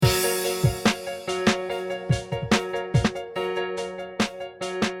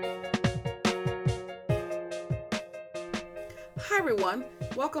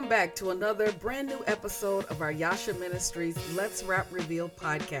Welcome back to another brand new episode of our Yasha Ministries Let's Rap Reveal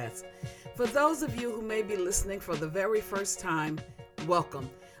podcast. For those of you who may be listening for the very first time, welcome.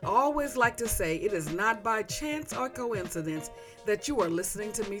 I always like to say it is not by chance or coincidence that you are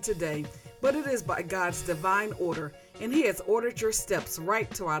listening to me today, but it is by God's divine order, and He has ordered your steps right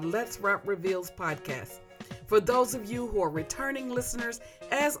to our Let's Rap Reveals podcast. For those of you who are returning listeners,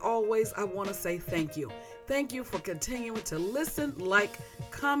 as always, I want to say thank you. Thank you for continuing to listen, like,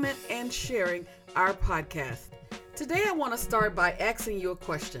 comment, and sharing our podcast. Today, I want to start by asking you a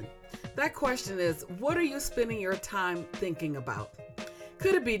question. That question is, what are you spending your time thinking about?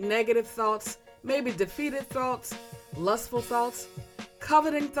 Could it be negative thoughts, maybe defeated thoughts, lustful thoughts,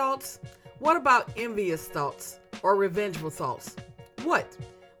 coveting thoughts? What about envious thoughts or revengeful thoughts? What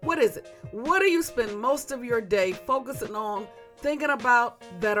is it? What do you spend most of your day focusing on, thinking about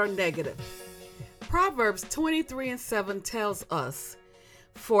that are negative? Proverbs 23:7 tells us,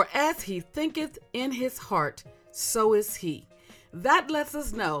 "For as he thinketh in his heart, so is he." That lets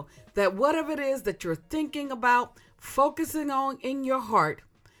us know that whatever it is that you're thinking about, focusing on in your heart,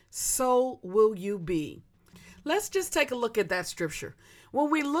 so will you be. Let's just take a look at that scripture. When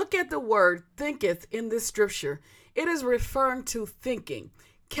we look at the word thinketh in this scripture, it is referring to thinking,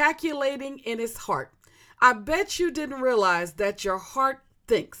 calculating in his heart. I bet you didn't realize that your heart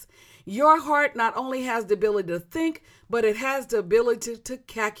thinks. Your heart not only has the ability to think, but it has the ability to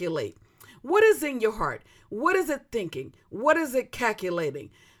calculate. What is in your heart? What is it thinking? What is it calculating?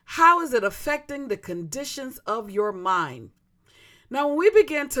 How is it affecting the conditions of your mind? Now, when we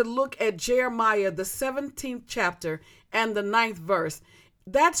begin to look at Jeremiah, the 17th chapter and the 9th verse,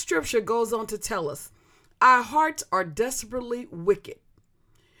 that scripture goes on to tell us, our hearts are desperately wicked.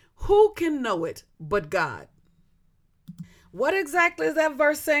 Who can know it but God? What exactly is that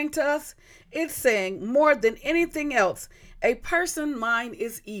verse saying to us? It's saying more than anything else, a person's mind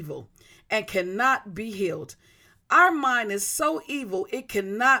is evil and cannot be healed. Our mind is so evil, it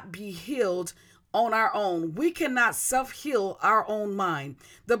cannot be healed on our own. We cannot self-heal our own mind.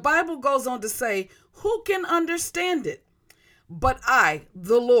 The Bible goes on to say, who can understand it? But I,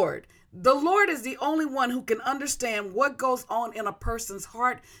 the Lord. The Lord is the only one who can understand what goes on in a person's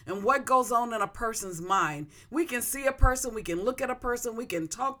heart and what goes on in a person's mind. We can see a person, we can look at a person, we can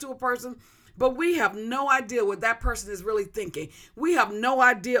talk to a person, but we have no idea what that person is really thinking. We have no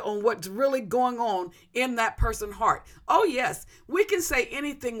idea on what's really going on in that person's heart. Oh yes, we can say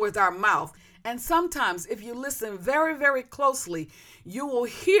anything with our mouth. And sometimes if you listen very, very closely, you will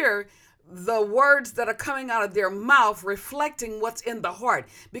hear the words that are coming out of their mouth reflecting what's in the heart,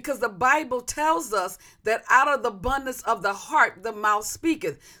 because the Bible tells us that out of the abundance of the heart the mouth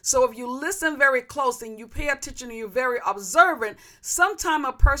speaketh. So if you listen very close and you pay attention and you're very observant, sometime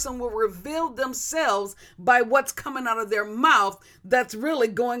a person will reveal themselves by what's coming out of their mouth that's really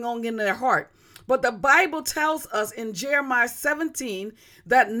going on in their heart. But the Bible tells us in Jeremiah 17,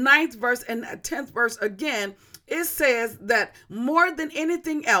 that 9th verse and 10th verse again, it says that more than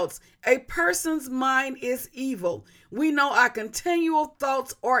anything else, a person's mind is evil. We know our continual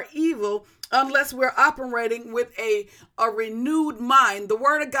thoughts are evil unless we're operating with a renewed mind. The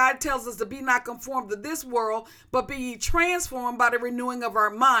word of God tells us to be not conformed to this world, but be ye transformed by the renewing of our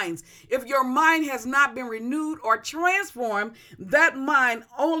minds. If your mind has not been renewed or transformed, that mind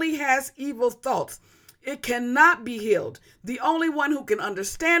only has evil thoughts. It cannot be healed. The only one who can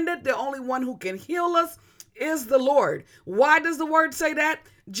understand it, the only one who can heal us, is the Lord. Why does the word say that?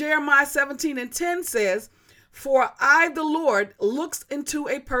 Jeremiah 17:10 says, "For I, the Lord, looks into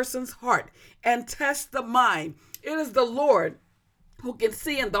a person's heart and tests the mind." It is the Lord who can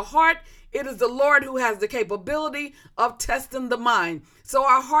see in the heart. It is the Lord who has the capability of testing the mind. So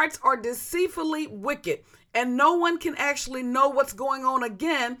our hearts are deceitfully wicked, and no one can actually know what's going on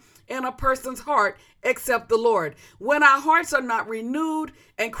again in a person's heart except the Lord. When our hearts are not renewed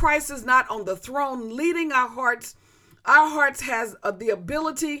and Christ is not on the throne leading our hearts has the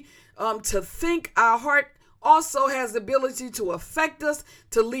ability to think. Our heart also has the ability to affect us,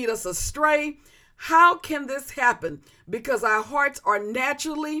 to lead us astray. How can this happen? Because our hearts are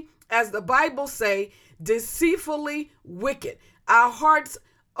naturally, as the Bible say, deceitfully wicked. Our hearts,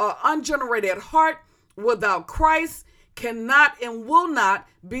 ungenerated heart without Christ, cannot and will not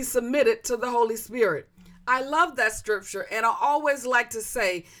be submitted to the Holy Spirit. I love that scripture, and I always like to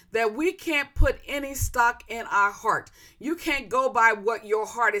say that we can't put any stock in our heart. You can't go by what your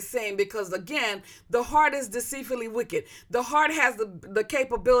heart is saying because, again, the heart is deceitfully wicked. The heart has the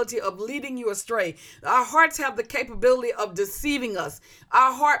capability of leading you astray. Our hearts have the capability of deceiving us.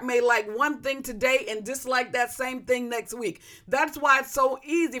 Our heart may like one thing today and dislike that same thing next week. That's why it's so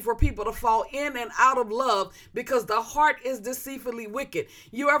easy for people to fall in and out of love, because the heart is deceitfully wicked.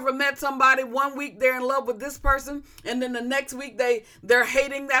 You ever met somebody one week they're in love with this person, and then the next week they're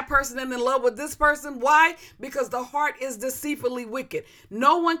hating that person and in love with this person? Why? Because the heart is deceitfully wicked.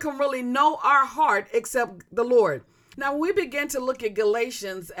 No one can really know our heart except the Lord. Now, we begin to look at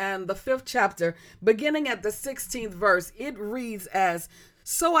Galatians and the 5th chapter, beginning at the 16th verse. It reads as,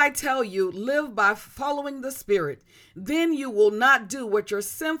 "So I tell you, live by following the Spirit. Then you will not do what your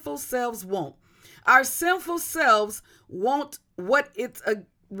sinful selves want." Our sinful selves want what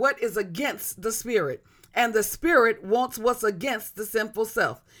is against the Spirit, and the Spirit wants what's against the sinful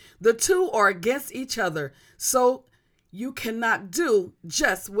self. The two are against each other, so you cannot do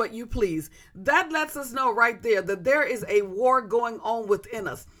just what you please. That lets us know right there that there is a war going on within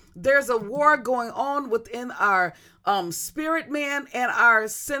us. There's a war going on within our spirit man and our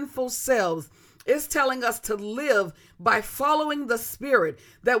sinful selves. It's telling us to live by following the Spirit,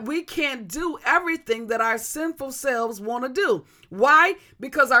 that we can't do everything that our sinful selves want to do. Why?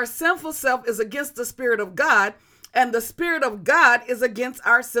 Because our sinful self is against the Spirit of God, and the Spirit of God is against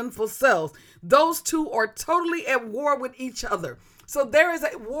our sinful selves. Those two are totally at war with each other. So there is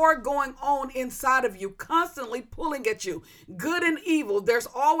a war going on inside of you, constantly pulling at you, good and evil. There's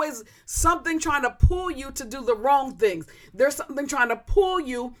always something trying to pull you to do the wrong things. There's something trying to pull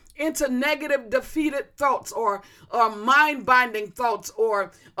you into negative, defeated thoughts, or mind-binding thoughts,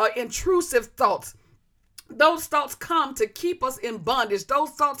 or intrusive thoughts. Those thoughts come to keep us in bondage.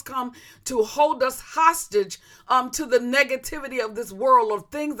 Those thoughts come to hold us hostage to the negativity of this world, of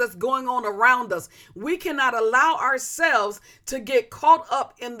things that's going on around us. We cannot allow ourselves to get caught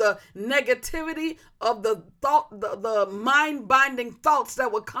up in the negativity of the mind-binding thoughts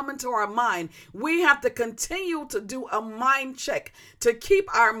that will come into our mind. We have to continue to do a mind check to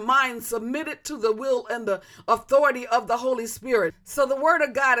keep our mind submitted to the will and the authority of the Holy Spirit. So the Word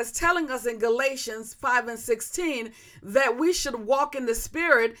of God is telling us in Galatians 5 and 16 that we should walk in the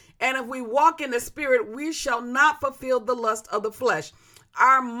Spirit, and if we walk in the Spirit, we shall not fulfill the lust of the flesh.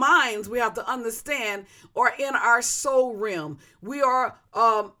 Our minds, we have to understand, are in our soul realm. We are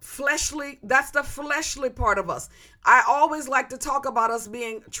fleshly. That's the fleshly part of us. I always like to talk about us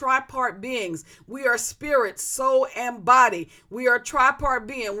being tripart beings. We are spirit, soul, and body. We are tripart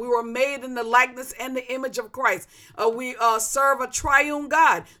being. We were made in the likeness and the image of Christ. We serve a triune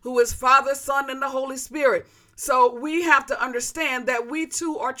God who is Father, Son, and the Holy Spirit. So we have to understand that we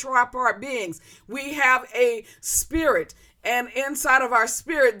too are tripart beings. We have a spirit, and inside of our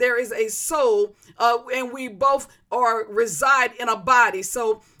spirit, there is a soul, and we both reside in a body.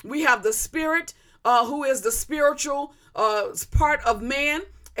 So we have the spirit, who is the spiritual part of man.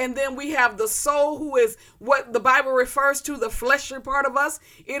 And then we have the soul, who is what the Bible refers to, the fleshly part of us.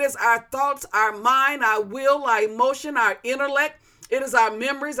 It is our thoughts, our mind, our will, our emotion, our intellect. It is our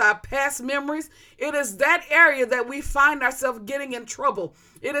memories, our past memories. It is that area that we find ourselves getting in trouble.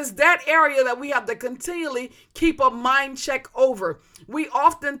 It is that area that we have to continually keep a mind check over. We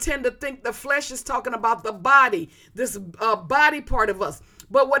often tend to think the flesh is talking about the body, this body part of us.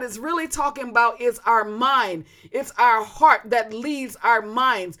 But what it's really talking about is our mind. It's our heart that leads our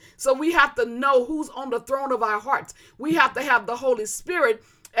minds. So we have to know who's on the throne of our hearts. We have to have the Holy Spirit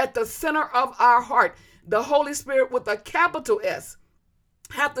at the center of our heart. The Holy Spirit with a capital S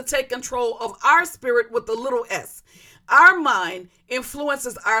have to take control of our spirit with the little s. Our mind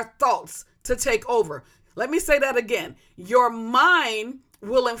influences our thoughts to take over. Let me say that again. Your mind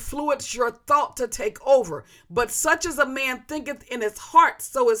will influence your thought to take over. But such as a man thinketh in his heart,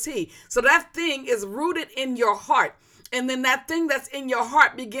 so is he. So that thing is rooted in your heart. And then that thing that's in your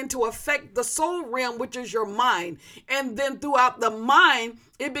heart begin to affect the soul realm, which is your mind. And then throughout the mind,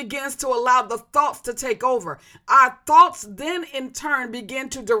 it begins to allow the thoughts to take over. Our thoughts then in turn begin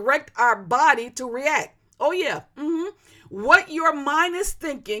to direct our body to react. Oh yeah. What your mind is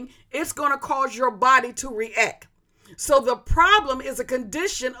thinking, it's going to cause your body to react. So the problem is a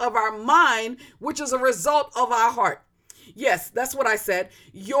condition of our mind, which is a result of our heart. Yes, that's what I said.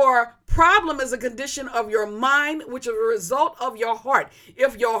 Your problem is a condition of your mind, which is a result of your heart.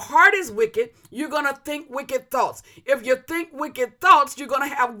 If your heart is wicked, you're going to think wicked thoughts. If you think wicked thoughts, you're going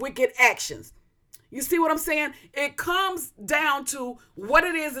to have wicked actions. You see what I'm saying? It comes down to what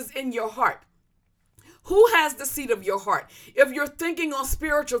it is in your heart. Who has the seat of your heart? If you're thinking on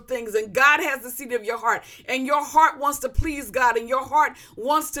spiritual things and God has the seat of your heart, and your heart wants to please God, and your heart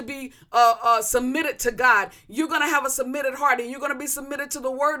wants to be submitted to God, you're going to have a submitted heart, and you're going to be submitted to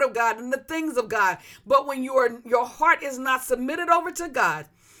the word of God and the things of God. But when your heart is not submitted over to God,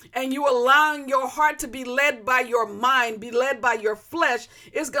 and you allowing your heart to be led by your mind, be led by your flesh,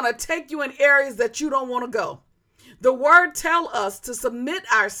 it's going to take you in areas that you don't want to go. The word tell us to submit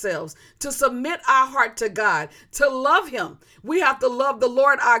ourselves, to submit our heart to God, to love him. We have to love the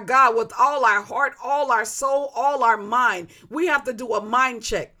Lord our God with all our heart, all our soul, all our mind. We have to do a mind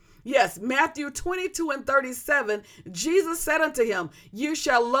check. Yes, Matthew 22:37, Jesus said unto him, you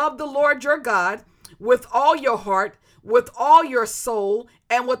shall love the Lord your God with all your heart, with all your soul,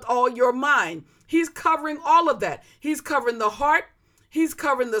 and with all your mind. He's covering all of that. He's covering the heart. He's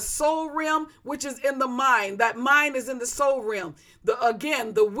covering the soul realm, which is in the mind. That mind is in the soul realm.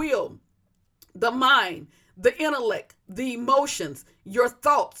 The will, the mind, the intellect, the emotions, your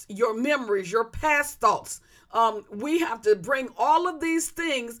thoughts, your memories, your past thoughts. We have to bring all of these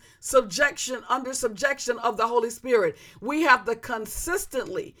things under subjection of the Holy Spirit. We have to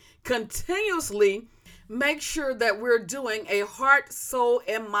continuously make sure that we're doing a heart, soul,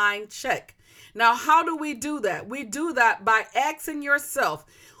 and mind check. Now, how do we do that? We do that by asking yourself,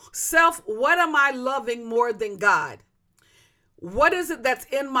 what am I loving more than God? What is it that's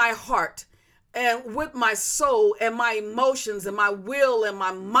in my heart and with my soul and my emotions and my will and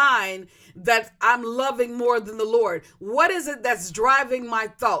my mind that I'm loving more than the Lord? What is it that's driving my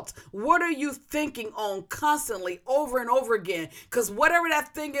thoughts? What are you thinking on constantly over and over again? Because whatever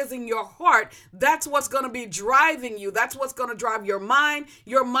that thing is in your heart, that's what's going to be driving you. That's what's going to drive your mind.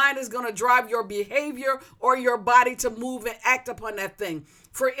 Your mind is going to drive your behavior or your body to move and act upon that thing.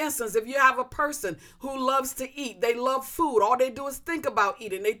 For instance, if you have a person who loves to eat, they love food. All they do is think about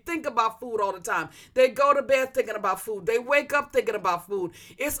eating. They think about food all the time. They go to bed thinking about food. They wake up thinking about food.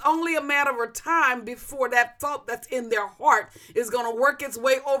 It's only a matter of time before that thought that's in their heart is going to work its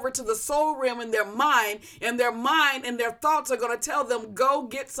way over to the soul realm in their mind, and their thoughts are going to tell them, go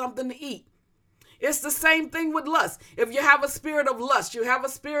get something to eat. It's the same thing with lust. If you have a spirit of lust, you have a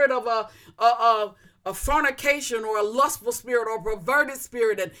spirit of a fornication or a lustful spirit or a perverted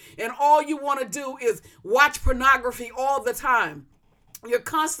spirit, and all you want to do is watch pornography all the time. You're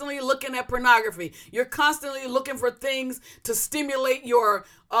constantly looking at pornography. You're constantly looking for things to stimulate your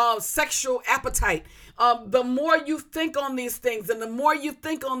sexual appetite. The more you think on these things, and the more you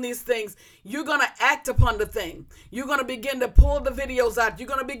think on these things, you're going to act upon the thing. You're going to begin to pull the videos out. You're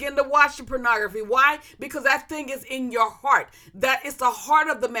going to begin to watch the pornography. Why? Because that thing is in your heart. That is the heart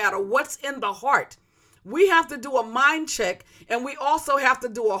of the matter. What's in the heart? We have to do a mind check, and we also have to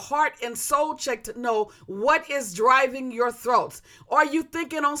do a heart and soul check to know what is driving your thoughts. Are you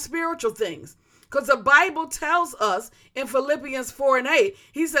thinking on spiritual things? Because the Bible tells us in Philippians 4:8,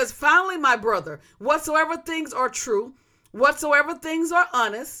 he says, finally, my brother, whatsoever things are true, whatsoever things are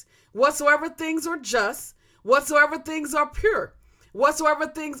honest, whatsoever things are just, whatsoever things are pure, whatsoever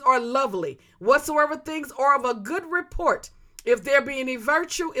things are lovely, whatsoever things are of a good report, if there be any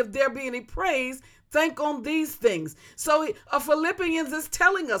virtue, if there be any praise, think on these things. So Philippians is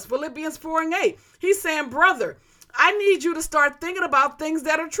telling us, Philippians 4:8, he's saying, brother, I need you to start thinking about things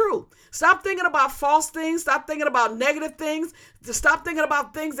that are true. Stop thinking about false things. Stop thinking about negative things. Stop thinking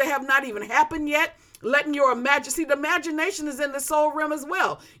about things that have not even happened yet. Letting your the imagination is in the soul realm as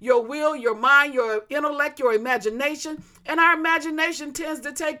well. Your will, your mind, your intellect, your imagination. And our imagination tends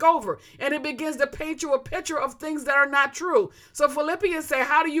to take over. And it begins to paint you a picture of things that are not true. So Philippians say,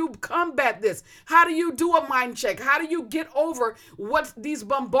 how do you combat this? How do you do a mind check? How do you get over what these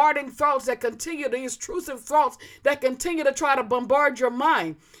bombarding thoughts that continue, these intrusive thoughts that continue to try to bombard your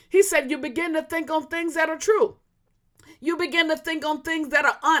mind? He said, you begin to think on things that are true. You begin to think on things that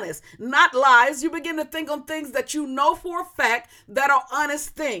are honest, not lies. You begin to think on things that you know for a fact that are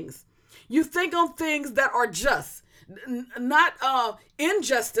honest things. You think on things that are just, not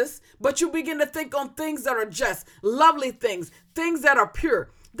injustice, but you begin to think on things that are just, lovely things, things that are pure.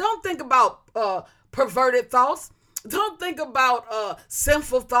 Don't think about perverted thoughts. Don't think about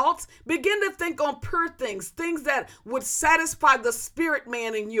sinful thoughts. Begin to think on pure things, things that would satisfy the spirit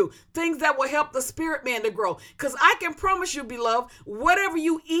man in you, things that will help the spirit man to grow. Because I can promise you, beloved, whatever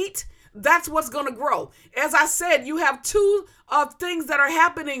you eat, that's what's going to grow. As I said, you have two things that are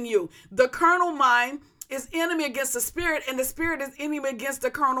happening in you. The carnal mind is enemy against the spirit, and the spirit is enemy against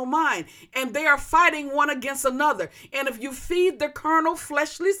the carnal mind. And they are fighting one against another. And if you feed the carnal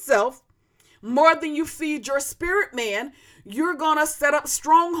fleshly self, more than you feed your spirit man, you're going to set up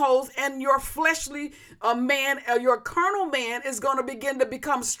strongholds, and your fleshly man, your carnal man is going to begin to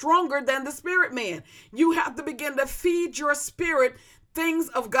become stronger than the spirit man. You have to begin to feed your spirit things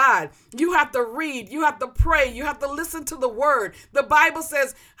of God. You have to read, you have to pray, you have to listen to the word. The Bible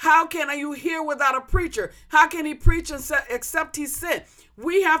says, how can you hear without a preacher? How can he preach except he's sent?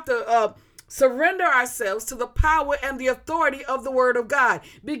 We have to surrender ourselves to the power and the authority of the word of God.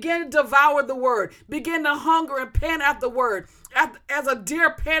 Begin to devour the word. Begin to hunger and pant after the word. As a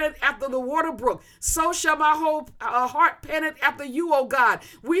deer panteth after the water brook, so shall my whole heart panteth after you, O God.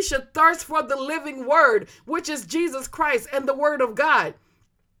 We should thirst for the living word, which is Jesus Christ and the word of God.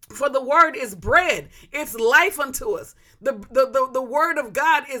 For the word is bread. It's life unto us. The word of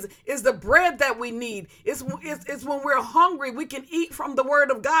God is the bread that we need. It's when we're hungry, we can eat from the word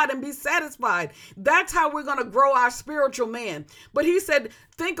of God and be satisfied. That's how we're going to grow our spiritual man. But he said,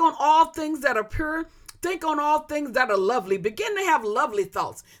 think on all things that are pure. Think on all things that are lovely. Begin to have lovely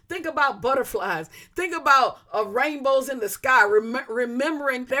thoughts. Think about butterflies. Think about rainbows in the sky.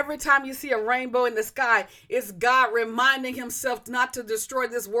 Remembering every time you see a rainbow in the sky, it's God reminding himself not to destroy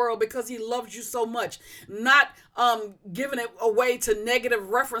this world because he loves you so much. Not giving it away to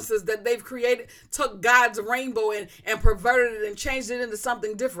negative references that they've created, took God's rainbow and perverted it and changed it into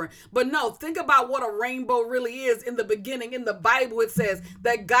something different. But no, think about what a rainbow really is. In the beginning, in the Bible, it says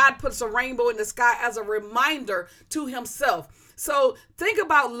that God puts a rainbow in the sky as a reminder to himself. So think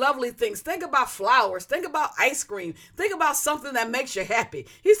about lovely things. Think about flowers. Think about ice cream. Think about something that makes you happy.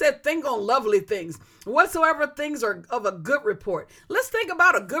 He said, think on lovely things. Whatsoever things are of a good report. Let's think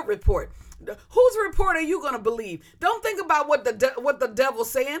about a good report. Whose report are you going to believe? Don't think about what the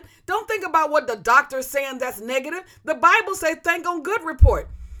devil's saying. Don't think about what the doctor's saying that's negative. The Bible says, think on good report.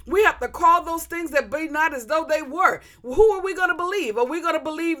 We have to call those things that be not as though they were. Who are we going to believe? Are we going to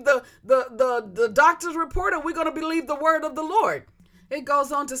believe the doctor's report, or are we going to believe the word of the Lord? It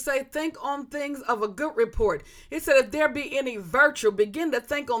goes on to say, think on things of a good report. It said, if there be any virtue, begin to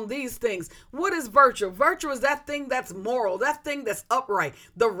think on these things. What is virtue? Virtue is that thing that's moral, that thing that's upright,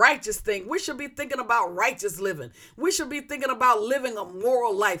 the righteous thing. We should be thinking about righteous living. We should be thinking about living a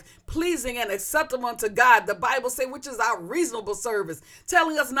moral life, pleasing and acceptable unto God. The Bible says, which is our reasonable service,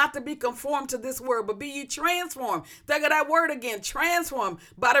 telling us not to be conformed to this world, but be ye transformed. Think of that word again, transformed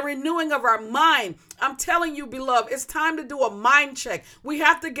by the renewing of our mind. I'm telling you, beloved, it's time to do a mind check. We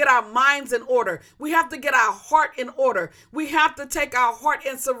have to get our minds in order. We have to get our heart in order. We have to take our heart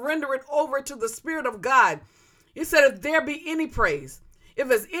and surrender it over to the Spirit of God. He said, if there be any praise, if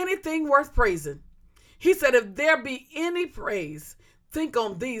there's anything worth praising, he said, if there be any praise, think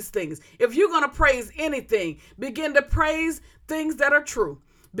on these things. If you're going to praise anything, begin to praise things that are true.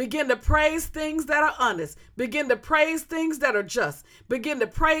 Begin to praise things that are honest. Begin to praise things that are just. Begin to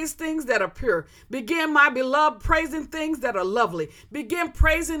praise things that are pure. Begin, my beloved, praising things that are lovely. Begin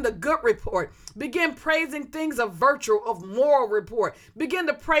praising the good report. Begin praising things of virtue, of moral report. Begin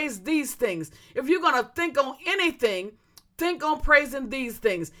to praise these things. If you're going to think on anything, think on praising these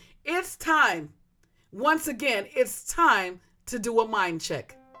things. It's time. Once again, it's time to do a mind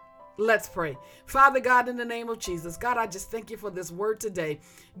check. Let's pray. Father God, in the name of Jesus, God, I just thank you for this word today.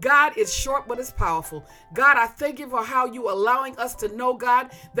 God, it's short, but it's powerful. God, I thank you for how you allowing us to know,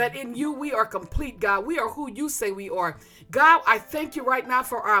 God, that in you we are complete, God. We are who you say we are. God, I thank you right now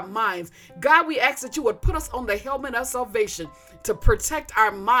for our minds. God, we ask that you would put us on the helmet of salvation to protect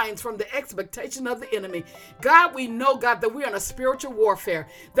our minds from the expectation of the enemy. God, we know, God, that we're in a spiritual warfare,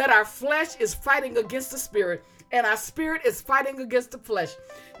 that our flesh is fighting against the spirit, and our spirit is fighting against the flesh.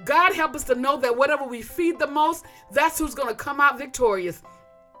 God, help us to know that whatever we feed the most, that's who's going to come out victorious.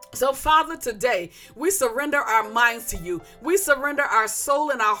 So, Father, today, we surrender our minds to you. We surrender our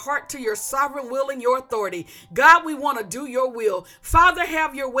soul and our heart to your sovereign will and your authority. God, we want to do your will. Father,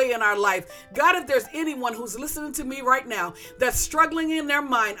 have your way in our life. God, if there's anyone who's listening to me right now that's struggling in their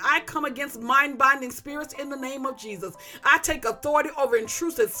mind, I come against mind-binding spirits in the name of Jesus. I take authority over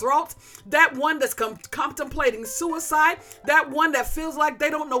intrusive thoughts, that one that's contemplating suicide, that one that feels like they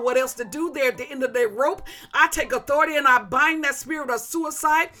don't know what else to do. They're at the end of their rope. I take authority and I bind that spirit of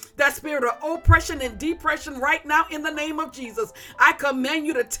suicide, that spirit of oppression and depression right now in the name of Jesus. I command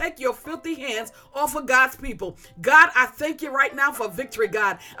you to take your filthy hands off of God's people. God, I thank you right now for victory,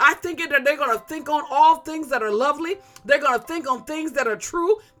 God. I thank you that they're going to think on all things that are lovely. They're going to think on things that are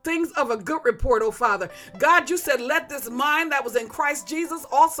true, things of a good report, oh Father. God, you said, let this mind that was in Christ Jesus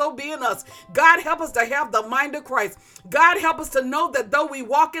also be in us. God, help us to have the mind of Christ. God, help us to know that though we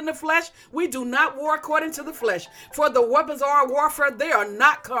walk in the flesh, we do not war according to the flesh. For the weapons of our warfare, they are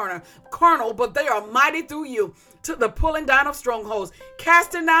not carnal, but they are mighty through you. to the pulling down of strongholds,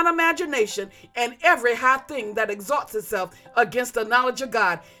 casting down imagination and every high thing that exalts itself against the knowledge of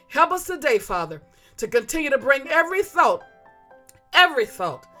God. Help us today, Father, to continue to bring every thought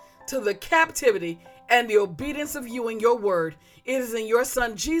to the captivity and the obedience of you and your word. It is in your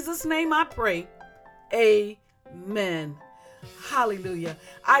Son Jesus' name I pray. Amen. Hallelujah.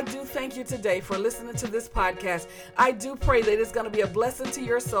 I do thank you today for listening to this podcast. I do pray that it's going to be a blessing to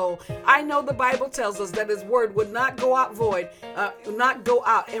your soul. I know the Bible tells us that his word would not go out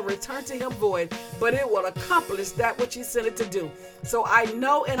and return to him void, but it will accomplish that which he sent it to do. So I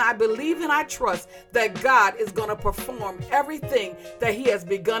know and I believe and I trust that God is going to perform everything that he has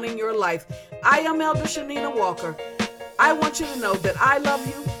begun in your life. I am Elder Shanina Walker. I want you to know that I love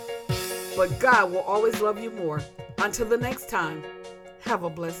you, but God will always love you more. Until the next time, have a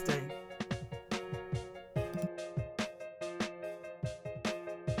blessed day.